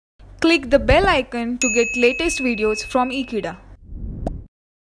Click the bell icon to get latest videos from Ekeeda.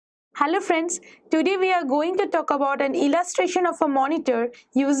 Hello friends, today we are going to talk about an illustration of a monitor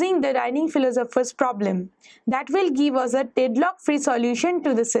using the dining philosopher's problem that will give us a deadlock-free solution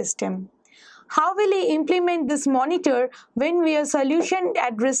to the system. How will we implement this monitor when we are solution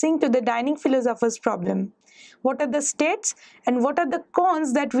addressing to the dining philosopher's problem? What are the states and what are the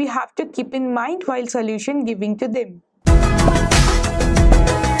cons that we have to keep in mind while solution giving to them?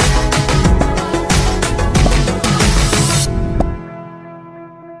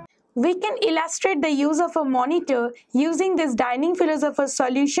 We can illustrate the use of a monitor using this dining philosopher's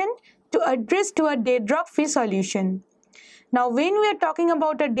solution to address to a deadlock-free solution. Now, when we are talking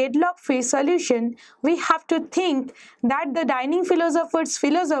about a deadlock-free solution, we have to think that the dining philosopher's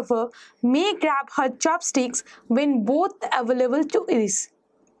philosopher may grab her chopsticks when both available to us.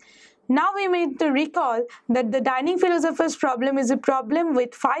 Now we need to recall that the dining philosopher's problem is a problem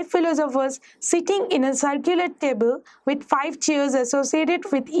with 5 philosophers sitting in a circular table with 5 chairs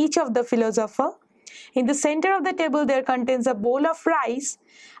associated with each of the philosopher. In the center of the table there contains a bowl of rice,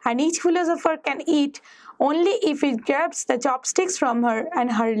 and each philosopher can eat only if it grabs the chopsticks from her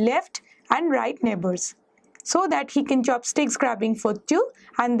and her left and right neighbors, so that he can chopsticks grabbing for 2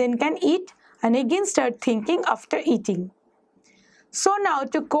 and then can eat and again start thinking after eating. So now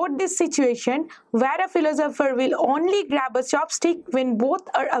to quote this situation where a philosopher will only grab a chopstick when both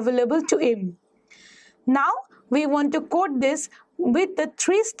are available to him. Now we want to quote this with the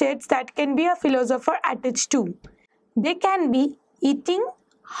 3 states that can be a philosopher attached to. They can be eating,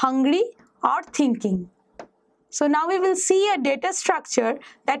 hungry, or thinking. So now we will see a data structure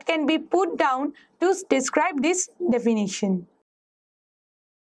that can be put down to describe this definition.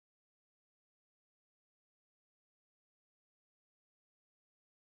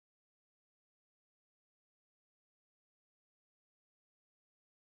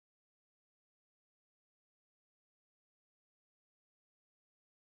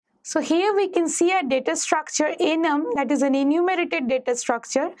 So here we can see a data structure enum, that is an enumerated data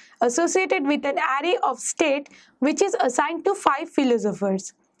structure associated with an array of state which is assigned to 5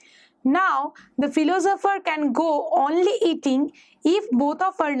 philosophers. Now the philosopher can go only eating if both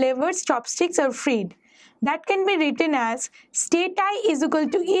of her levers chopsticks are freed. That can be written as state I is equal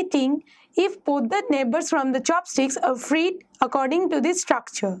to eating if both the neighbors from the chopsticks are freed according to this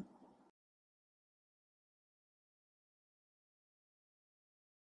structure.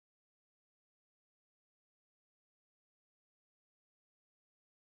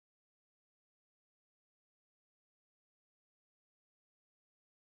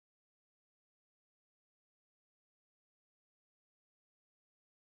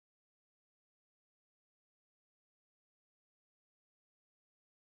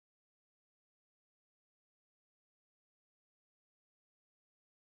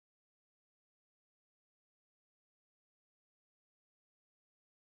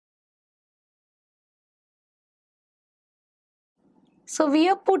 So we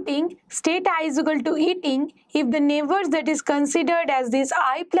are putting state I is equal to eating if the neighbors that is considered as this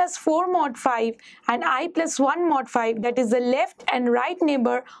I plus 4 mod 5 and I plus 1 mod 5, that is the left and right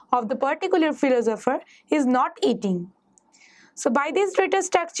neighbor of the particular philosopher, is not eating. So by this data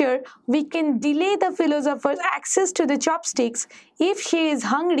structure, we can delay the philosopher's access to the chopsticks if she is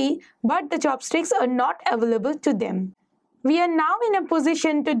hungry but the chopsticks are not available to them. We are now in a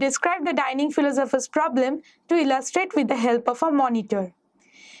position to describe the dining philosopher's problem to illustrate with the help of a monitor.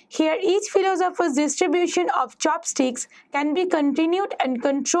 Here each philosopher's distribution of chopsticks can be continued and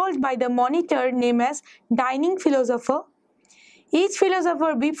controlled by the monitor named as dining philosopher. Each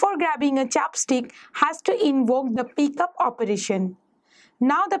philosopher before grabbing a chopstick has to invoke the pickup operation.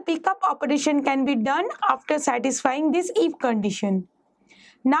 Now the pickup operation can be done after satisfying this if condition.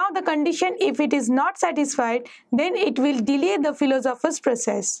 Now the condition, if it is not satisfied, then it will delay the philosopher's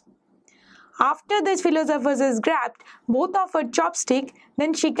process. After the philosopher is grabbed both of her chopstick,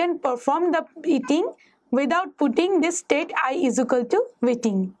 then she can perform the eating without putting this state I is equal to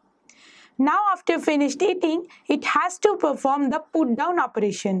eating. Now after finished eating, it has to perform the put down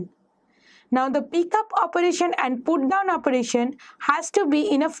operation. Now the pickup operation and put down operation has to be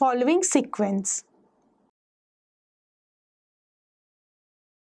in a following sequence.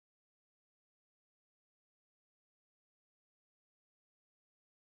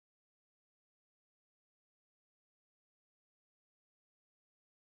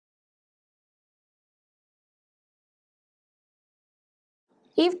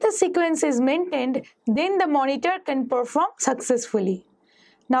 If the sequence is maintained, then the monitor can perform successfully.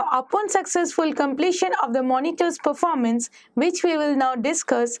 Now, upon successful completion of the monitor's performance, which we will now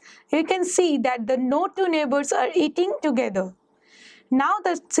discuss, you can see that the no two neighbors are eating together. Now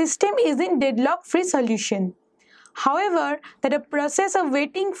the system is in deadlock-free solution. However, that a process of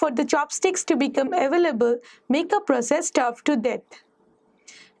waiting for the chopsticks to become available make a process starve to death.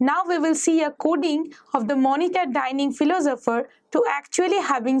 Now we will see a coding of the monitor dining philosopher to actually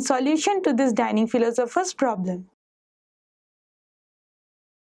having solution to this dining philosopher's problem.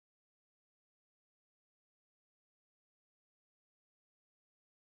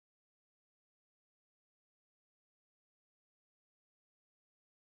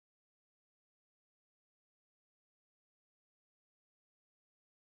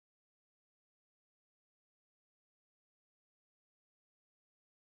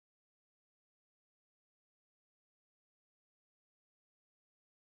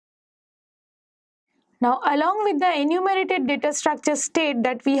 Now, along with the enumerated data structure state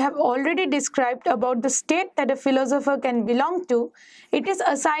that we have already described about the state that a philosopher can belong to, it is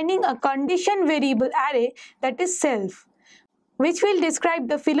assigning a condition variable array that is self, which will describe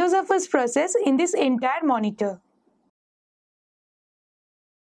the philosopher's process in this entire monitor.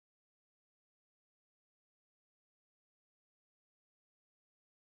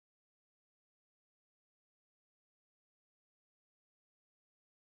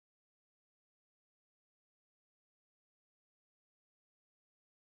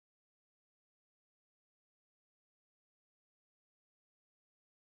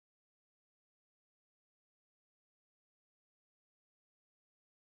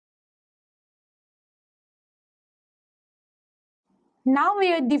 Now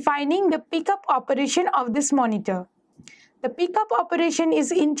we are defining the pickup operation of this monitor. The pickup operation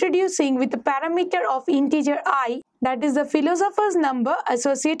is introducing with a parameter of integer I, that is the philosopher's number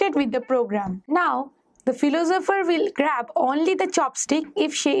associated with the program. Now, the philosopher will grab only the chopstick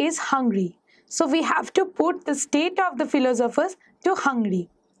if she is hungry. So we have to put the state of the philosopher to hungry.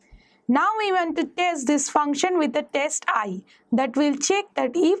 Now we want to test this function with the test I that will check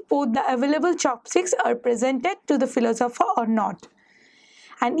that if both the available chopsticks are presented to the philosopher or not.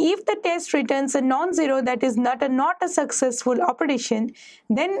 And if the test returns a non-zero, that is not a successful operation,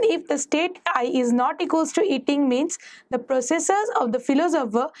 then if the state I is not equals to eating means the processors of the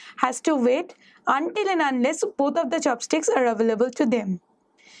philosopher has to wait until and unless both of the chopsticks are available to them.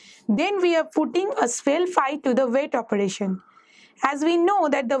 Then we are putting a self I to the wait operation. As we know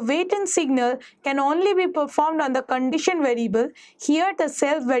that the wait and signal can only be performed on the condition variable, here the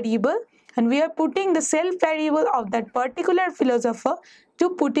self variable, and we are putting the self variable of that particular philosopher to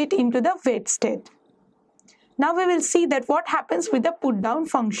put it into the wait state. Now we will see that what happens with the put down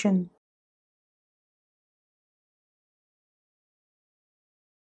function.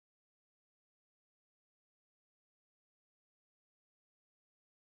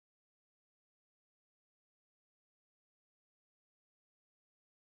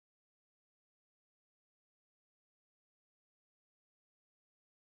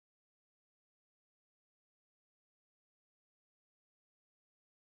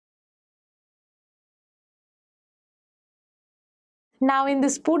 Now in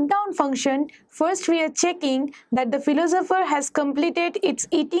this put down function, first we are checking that the philosopher has completed its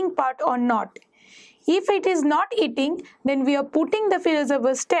eating part or not. If it is not eating, then we are putting the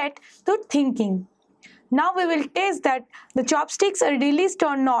philosopher's state to thinking. Now we will test that the chopsticks are released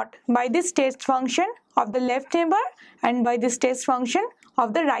or not by this test function of the left neighbor and by this test function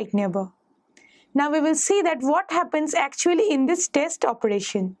of the right neighbor. Now we will see that what happens actually in this test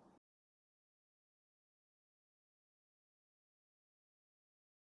operation.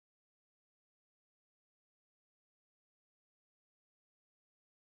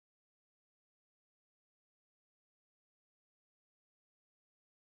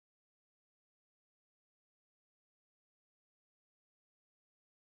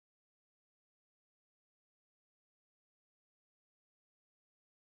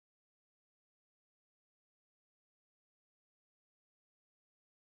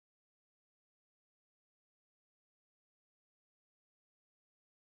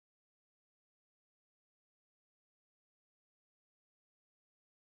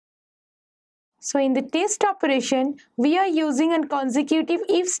 So in the test operation, we are using a consecutive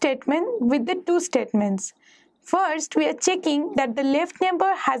if statement with the two statements. First, we are checking that the left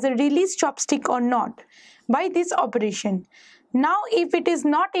neighbor has a released chopstick or not by this operation. Now, if it is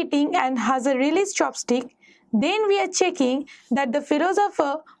not eating and has a released chopstick, then we are checking that the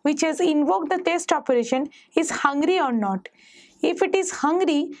philosopher which has invoked the test operation is hungry or not. If it is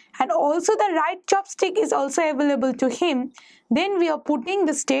hungry and also the right chopstick is also available to him, then we are putting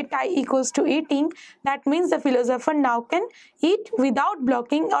the state I equals to eating. That means the philosopher now can eat without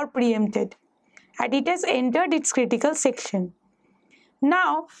blocking or preempted, and it has entered its critical section.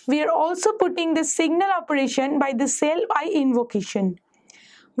 Now we are also putting the signal operation by the self I invocation.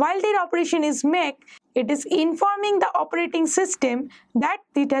 While their operation is make, it is informing the operating system that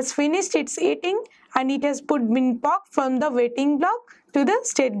it has finished its eating and it has been popped from the waiting block to the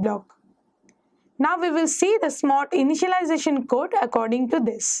state block. Now we will see the smart initialization code according to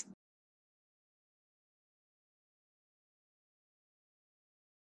this.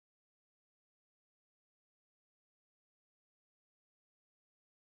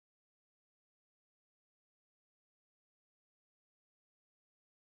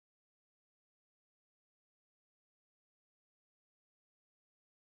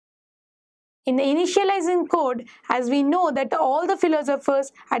 In the initializing code, as we know that all the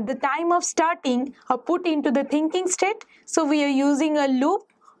philosophers at the time of starting are put into the thinking state, so we are using a loop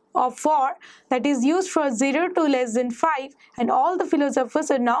of for that is used for 0 to less than 5, and all the philosophers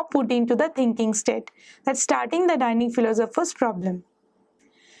are now put into the thinking state. That's starting the dining philosophers problem.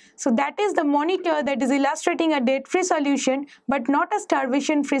 So that is the monitor that is illustrating a debt-free solution but not a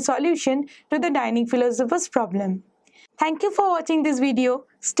starvation-free solution to the dining philosophers problem. Thank you for watching this video.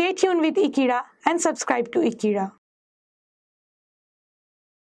 Stay tuned with Ekeeda and subscribe to Ekeeda.